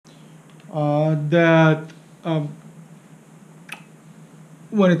that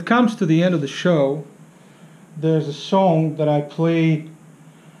when it comes to the end of the show, there's a song that I play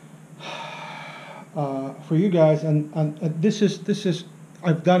for you guys, and this is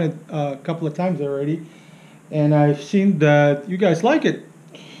I've done it a couple of times already, and I've seen that you guys like it.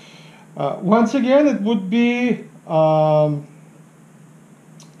 Once again, it would be a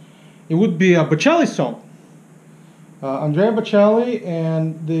Bocelli song, Andrea Bocelli,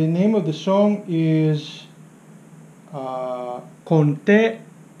 and the name of the song is Con te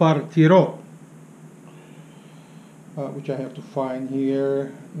partirò, which I have to find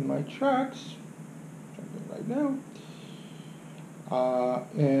here in my tracks right now.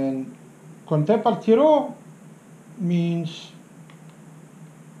 And Con te partirò means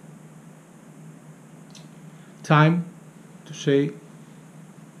time to say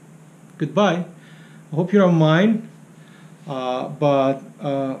goodbye. I hope you don't mind, but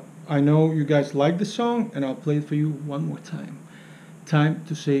I know you guys like the song, and I'll play it for you one more time. Time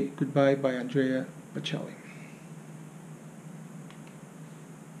to Say Goodbye by Andrea Bocelli.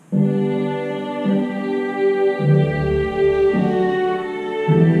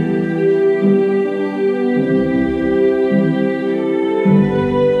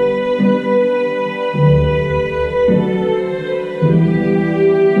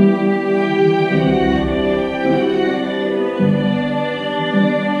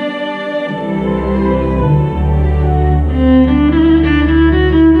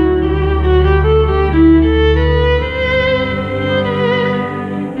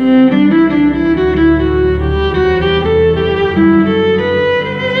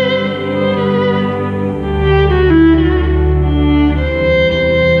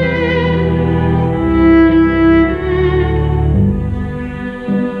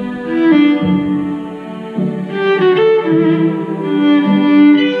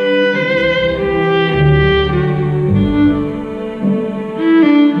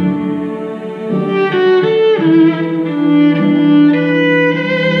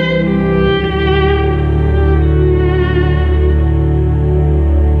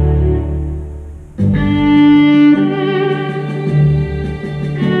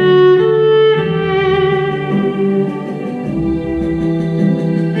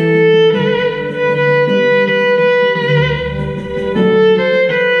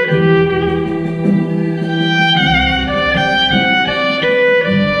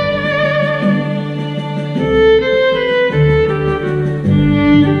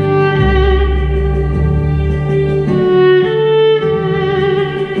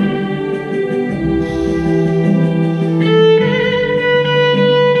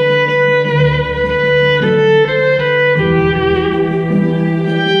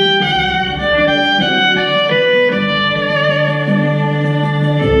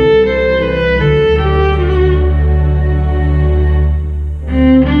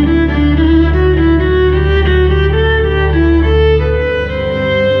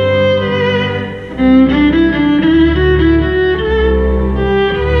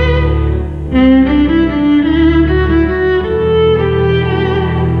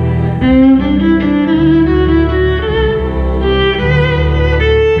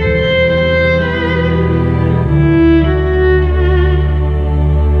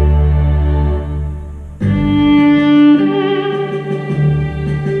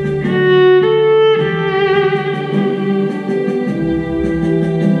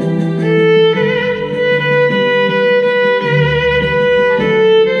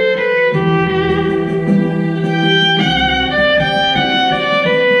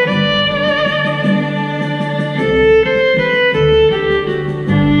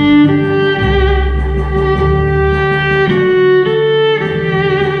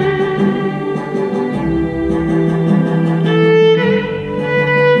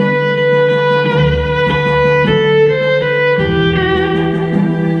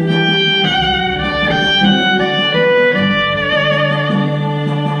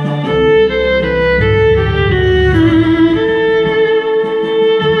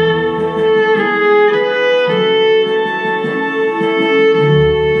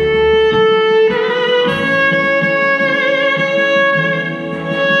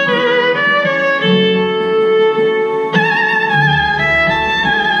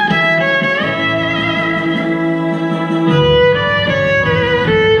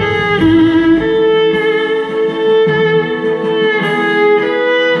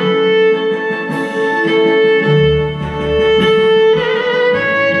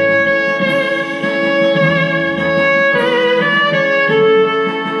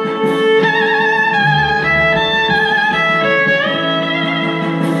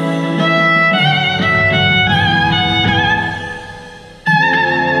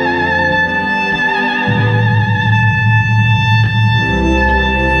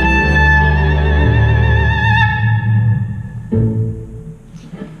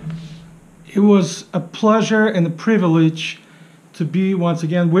 was a pleasure and a privilege to be once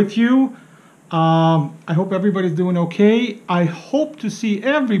again with you. I hope everybody's doing okay. I hope to see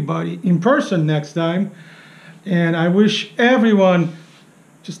everybody in person next time. And I wish everyone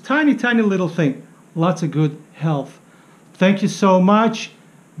just tiny little thing. Lots of good health. Thank you so much.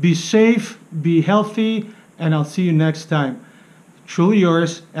 Be safe, be healthy, and I'll see you next time. Truly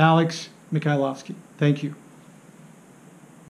yours, Alex Mikhaylovsky. Thank you.